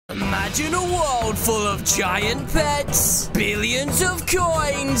Imagine a world full of giant pets, billions of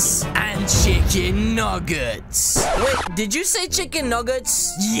coins, and chicken nuggets. Wait, did you say chicken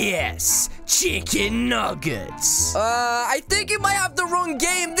nuggets? Yes, chicken nuggets. I think you might have the wrong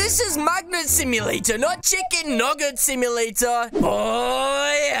game. This is Magnet Simulator, not Chicken Nugget Simulator.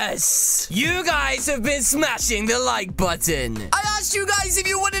 Oh, yes. You guys have been smashing the like button. I asked you guys if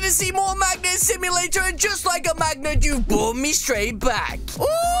you wanted to see more Magnet Simulator, and just like a magnet, you've brought me straight back. Ooh,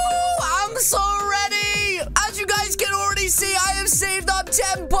 I'm so ready. As you guys can already see, I have saved up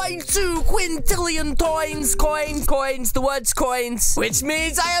 10.2 quintillion coins, the word's coins, which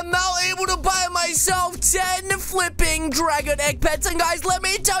means I am now able to buy myself 10 flipping dragon egg pets. And guys, let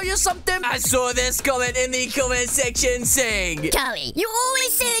me tell you something. I saw this comment in the comment section saying, Joey, you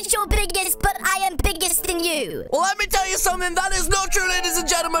always say that you're biggest, but I am biggest than you. Well, let me tell you something. That is not true, ladies and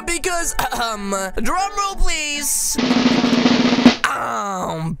gentlemen, because, drum roll, please.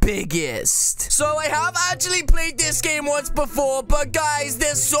 Biggest. So I have actually played this game once before, but guys,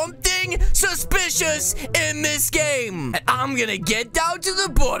 there's something suspicious in this game, and I'm gonna get down to the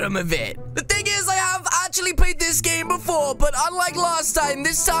bottom of it. The thing is, I have actually played this game before, but unlike last time,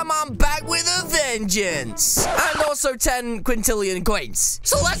 this time I'm back with a vengeance. And also 10 quintillion coins.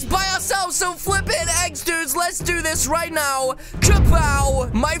 So let's buy ourselves some flipping eggs, dudes. Let's do this right now.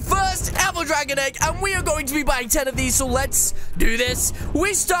 Kapow! My first ever dragon egg, and we are going to be buying 10 of these, so let's do this.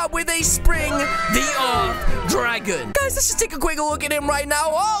 We start with a spring, the Earth Dragon. Guys, let's just take a quick look at him right now.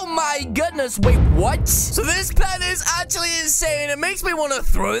 Oh my goodness. Wait, what? So this pet is actually insane. It makes me want to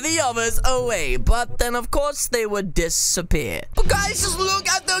throw the others away, but then of course they would disappear. But guys, just look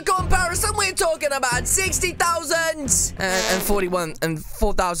at the comparison. We're talking about 60,000 and 41 and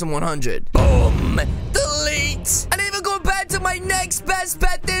 4,100. Boom. Delete. And even compared to my next best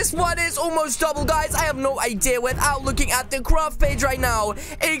pet, this one is almost double, guys. I have no idea without looking at the craft page right now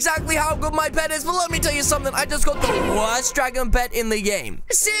exactly how good my pet is, but let me tell you something. I just got the worst dragon pet in the game.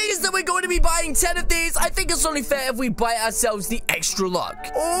 Seeing as that we're going to be buying 10 of these, I think it's only fair if we buy ourselves the extra luck.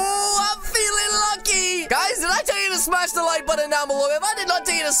 Oh, I'm feeling lucky. Guys, did I tell you to smash the like button down below? If I did not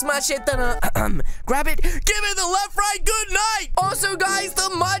tell you to smash it, then grab it, give it the left, right, good night. Also, guys, the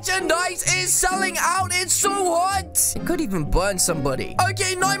merchandise is selling out. It's so hot. It could even burn somebody.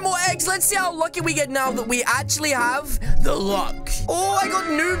 Okay, 9 more eggs. Let's see how lucky we get now that we actually have the luck. Oh, I got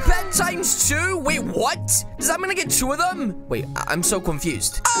new pet times 2. Wait, what? Does that mean I get 2 of them? Wait, I'm so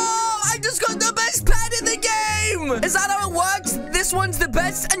confused. Oh, I just got the best pet in the game. Is that how it works? This one's the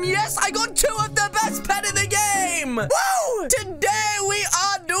best. And yes, I got 2 of the best pet in the game. Woo! Today we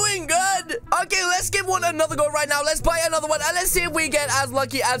are doing good. Okay, let's give one another go right now. Let's buy another one and let's see if we get as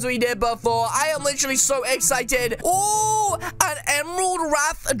lucky as we did before. I am literally so excited. Oh, an Emerald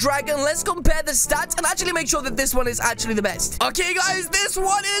Wrath Dragon. Let's compare the stats and actually make sure that this one is actually the best. Okay, guys, this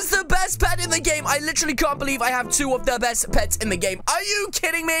one is the best pet in the game. I literally can't believe I have 2 of the best pets in the game. Are you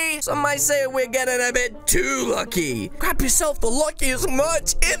kidding me? Some might say we're getting a bit too lucky. Grab yourself the luckiest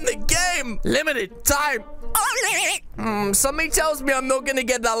merch in the game. Limited time. Somebody tells me I'm not gonna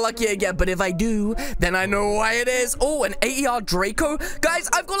get that lucky again, but if I do, then I know why it is. Oh, an AER Draco. Guys,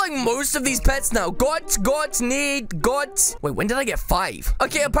 I've got like most of these pets now. Got, need, got. Wait, when did I get 5?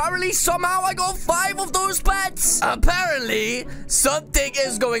 Okay, apparently somehow I got 5 of those pets. Apparently, something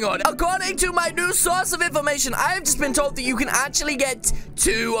is going on. According to my new source of information, I have just been told that you can actually get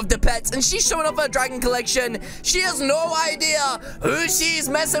 2 of the pets, and she's showing off her dragon collection. She has no idea who she's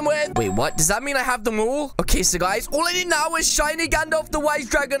messing with. Wait, what? Does that mean I have them all? Okay, so guys, all I need now is Shiny Gandalf the White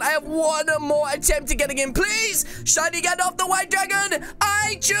Dragon. I have 1 more attempt at getting in. Please, Shiny Gandalf the White Dragon,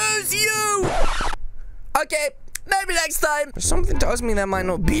 I choose you. Okay, maybe next time. Something tells me that might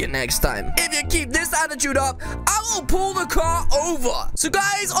not be it next time. If you keep this attitude up, I will pull the car over. So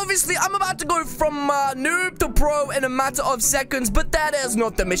guys, obviously, I'm about to go from noob to pro in a matter of seconds, but that is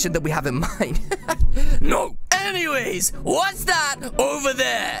not the mission that we have in mind. No. Anyways, what's that over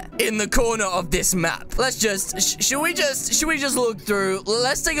there in the corner of this map? Let's just, should we just look through?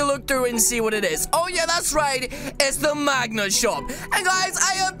 Let's take a look through and see what it is. Oh yeah, that's right. It's the Magnet shop. And guys,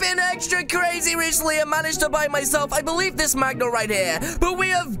 I have been extra crazy recently and managed to buy myself, I believe, this magnet right here. But we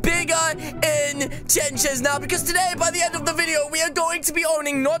have bigger intentions now, because today, by the end of the video, we are going to be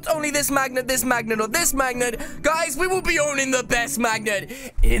owning not only this magnet, or this magnet. Guys, we will be owning the best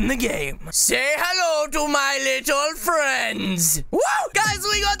magnet in the game. Say hello to my little friends. Woo! Guys,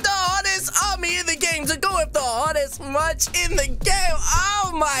 we got the hottest army in the game to go with the hottest merch in the game.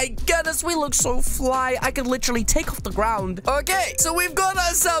 Oh my goodness, we look so fly. I could literally take off the ground. Okay, so we've got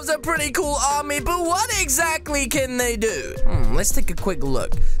ourselves a pretty cool army, but what exactly can they do? Let's take a quick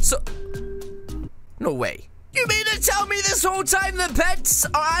look. So, no way. You mean to tell me this whole time the pets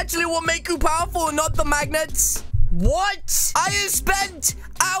are actually what make you powerful and not the magnets? What? I have spent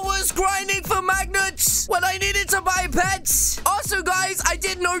hours grinding for magnets when I needed to buy pets. Also, guys, I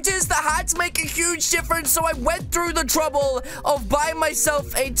did notice the hats make a huge difference, so I went through the trouble of buying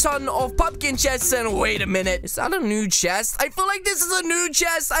myself a ton of pumpkin chests. And wait a minute, is that a new chest? I feel like this is a new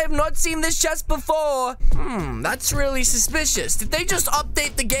chest. I have not seen this chest before. That's really suspicious. Did they just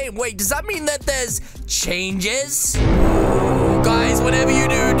update the game? Wait, does that mean that there's changes? Guys, whatever you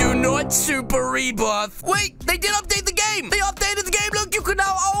do, do not super rebirth. Wait, they did update the game. They updated the game. Look, you can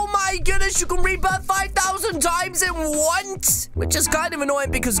now, oh my goodness, you can rebirth 5,000 times in once. Which is kind of annoying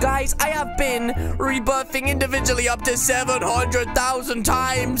because, guys, I have been rebirthing individually up to 700,000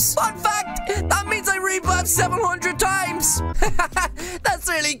 times. Fun fact, that means I rebirth 700 times. That's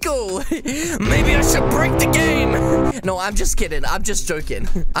really cool. Maybe I should break the game. No, I'm just kidding. I'm just joking.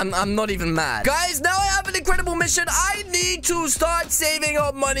 I'm not even mad. Guys, now I have an incredible mission. I need to start saving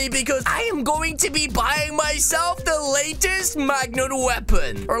up money because I am going to be buying myself the latest magnet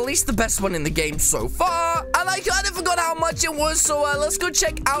weapon, or at least the best one in the game so far. And I kind of forgot how much it was, so let's go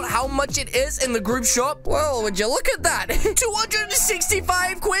check out how much it is in the group shop. Well, would you look at that?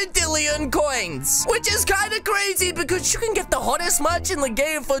 265 quintillion coins, which is kind of crazy because you can get the hottest match in the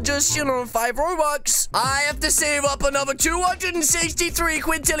game for just, you know, 5 Robux. I have to save up another 263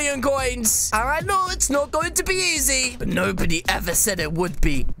 quintillion coins. And I know it's not going to be easy, but nobody ever said it would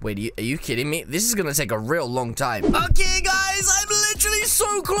be. Wait, are you kidding me? This is gonna take a real long time. Okay, guys, I'm literally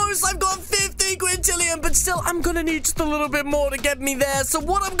so close. I've got 50 quintillion, but still, I'm gonna need just a little bit more to get me there. So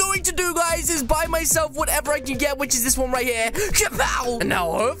what I'm going to do, guys, is buy myself whatever I can get, which is this one right here. Kapow! And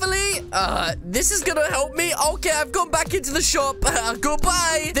now, hopefully, this is gonna help me. Okay, I've gone back into the shop.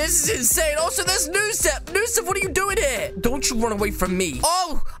 Goodbye. This is insane. Also, there's Noosef. Noosef, what are you doing here? Don't you run away from me.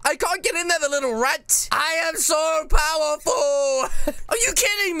 Oh, I can't get in there, the little rat. I am so powerful. Are you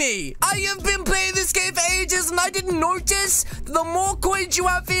kidding me? I have been playing this game for ages and I didn't notice the more coins you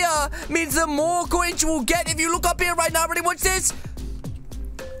have here means the more coins you will get. If you look up here right now, ready, watch this.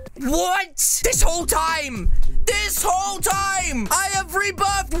 What? This whole time, I have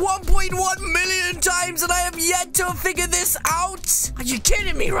rebirthed 1.1 million times and I have yet to figure this out. Are you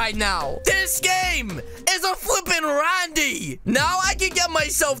kidding me right now? This game is a flippin' Randy. Now I can get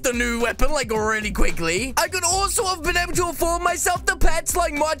myself the new weapon, like, really quickly. I could also have been able to afford myself the pets,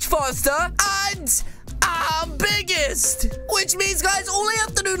 like, much faster. And I'm biggest. Which means, guys, all I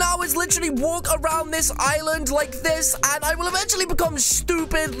have to do now is literally walk around this island like this, and I will eventually become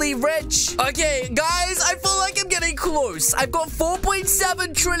stupidly rich. Okay, guys, I feel like I'm getting close. I've got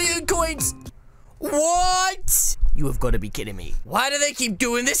 4.7 trillion coins. What? You have got to be kidding me. Why do they keep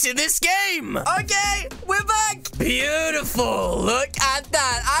doing this in this game? Okay, we're back. Beautiful. Look at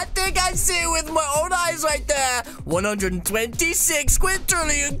that. I think I see it with my own eyes right there. 126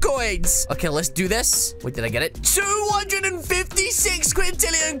 quintillion coins. Okay, let's do this. Wait, did I get it? 256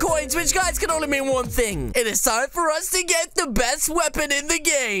 quintillion coins, which, guys, can only mean one thing. It is time for us to get the best weapon in the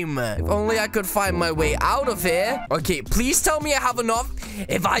game. If only I could find my way out of here. Okay, please tell me I have enough.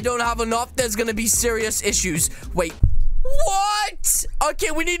 If I don't have enough, there's gonna be serious issues. Wait. What?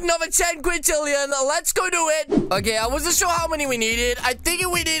 Okay, we need another 10 quintillion. Let's go do it. Okay, I wasn't sure how many we needed. I think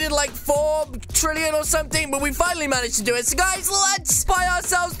we needed like 4 trillion or something, but we finally managed to do it. So, guys, let's buy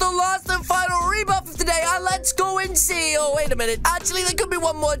ourselves the last and final rebirth of today. And let's go and see. Oh, wait a minute. Actually, there could be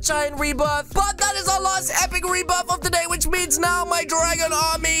one more giant rebirth, but that is our last epic rebirth of the day, which means now my dragon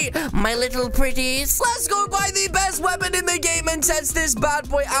army, my little pretties. Let's go buy the best weapon in the game and test this bad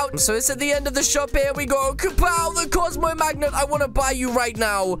boy out. So it's at the end of the shop. Here we go. Kapow, the Cosmo Magnet. I want to buy you right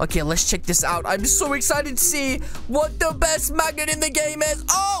now. Okay, let's check this out. I'm so excited to see what the best magnet in the game is.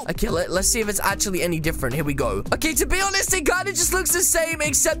 Oh! Okay, let's see if it's actually any different. Here we go. Okay, to be honest, it kind of just looks the same,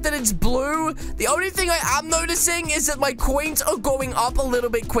 except that it's blue. The only thing I am noticing is that my coins are going up a little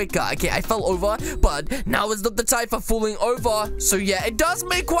bit quicker. Okay, I fell over, but now is not the time for falling over. So, yeah, it does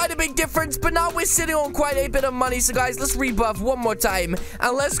make quite a big difference, but now we're sitting on quite a bit of money. So, guys, let's rebirth one more time,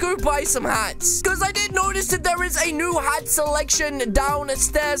 and let's go buy some hats. Because I did notice that there is a new hat selection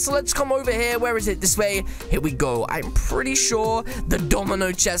downstairs, so let's come over here. Where is it? This way. Here we go. I'm pretty sure the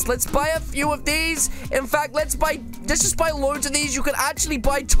domino chest. Let's buy a few of these. In fact, let's just buy loads of these. You can actually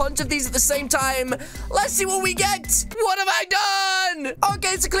buy tons of these at the same time. Let's see what we get. what have I done?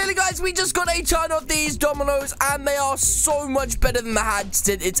 Okay, so clearly, guys, we just got a ton of these dominoes, and they are so much better than the hats.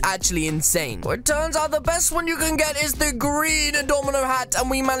 It's actually insane. Well, it turns out the best one you can get is the green domino hat, and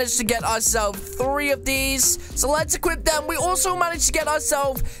we managed to get ourselves 3 of these. So let's equip them. We also managed to get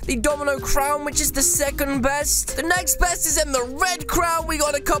ourselves the domino crown, which is the second best. The next best is in the red crown. We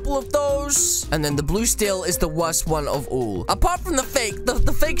got a couple of those. And then the blue steel is the worst one of all. Apart from the fake.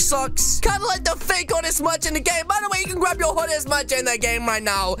 The fake sucks. Kind of like the fake honest merch in the game. By the way, you can grab your honest merch in the game right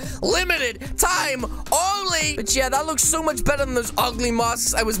now. Limited time only. But yeah, that looks so much better than those ugly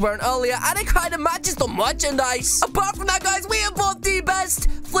masks I was wearing earlier. And it kind of matches the merchandise. Apart from that, guys, we have bought the best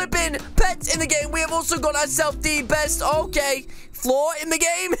flipping pets in the game. We have also got ourselves the best, floor in the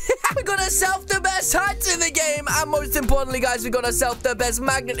game. We got ourselves the best hats in the game. And most importantly, guys, we got ourselves the best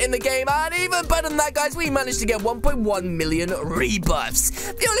magnet in the game. And even better than that, guys, we managed to get 1.1 million rebuffs.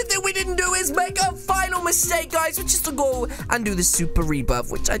 The only thing we didn't do is make a final mistake, guys, which is to go and do the super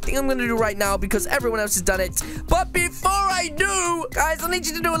rebuff, which I think I'm going to do right now because everyone else has done it. But before I do, guys, I need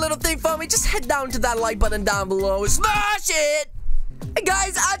you to do a little thing for me. Just head down to that like button down below. Smash it! Hey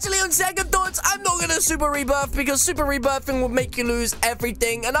guys, actually on second thoughts, I'm not gonna super rebuff because super rebuffing would make you lose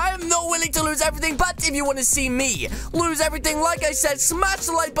everything, and I am not willing to lose everything. But if you want to see me lose everything, like I said, smash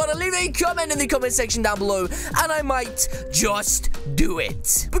the like button, leave a comment in the comment section down below, and I might just do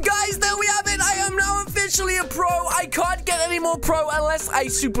it. But guys, there we have it. I am now officially a pro. I can't get any more pro unless I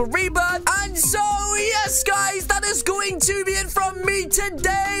super rebuff. And so, yes guys, that is going to be it from me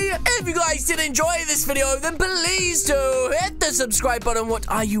today. If you guys did enjoy this video, then please do hit the subscribe button. What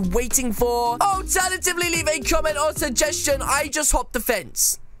are you waiting for? Alternatively, leave a comment or suggestion. I just hopped the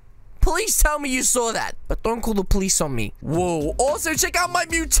fence. Please tell me you saw that, but don't call the police on me. Whoa. Also, check out my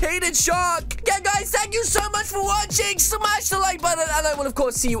mutated shark. Yeah, guys, thank you so much for watching. Smash the like button, and I will, of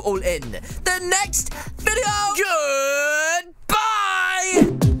course, see you all in the next video. Good.